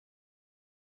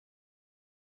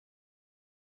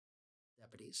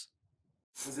deputies.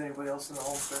 Is anybody else in the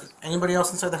home, sir? Anybody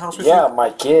else inside the house with you? Yeah, my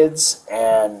kids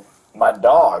and my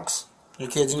dogs. Your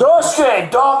kids?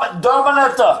 Dominetta!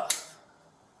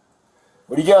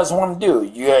 What do you guys want to do?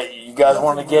 You guys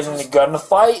want to get in a gun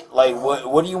fight? Like,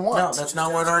 what do you want? No, that's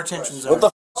not what our intentions are. What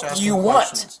the f*** do you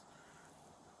want?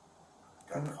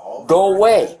 Go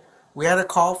away. We had a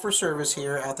call for service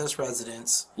here at this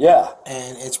residence. Yeah.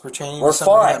 And it's pertaining to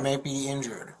somebody that may be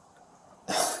injured.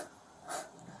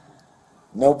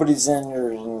 Nobody's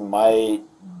in my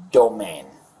domain.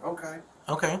 Okay.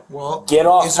 Okay, well, get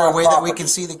off is there a way property. that we can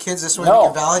see the kids this way no, we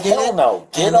can validate hell it? No,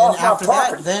 get and off then my after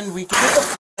property. That, then we can get the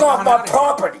f*** off my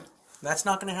property. That's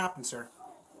not going to happen, sir.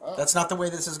 That's not the way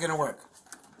this is going to work.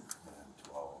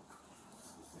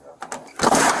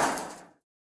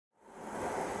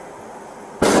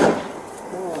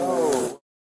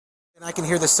 And I can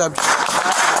hear the subject.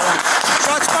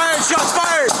 Shots fired!